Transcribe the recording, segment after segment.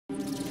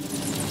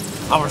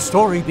Our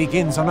story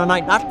begins on a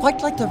night not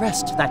quite like the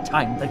rest. That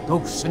time the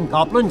ghosts and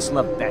goblins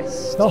love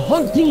best. The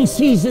hunting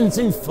season's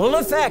in full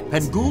effect.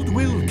 And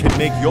Goodwill can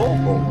make your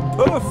home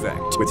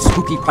perfect. With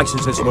spooky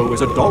prices as low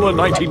as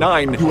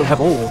 $1.99, you will have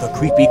all the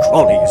creepy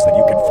crawlies that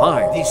you can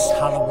find. This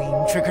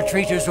Halloween,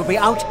 trick-or-treaters will be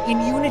out in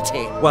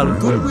unity. While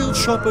Goodwill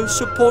shoppers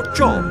support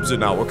jobs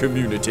in our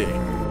community.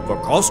 For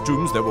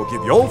costumes that will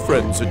give your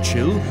friends a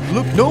chill,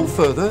 look no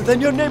further than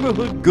your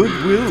neighborhood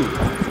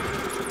Goodwill.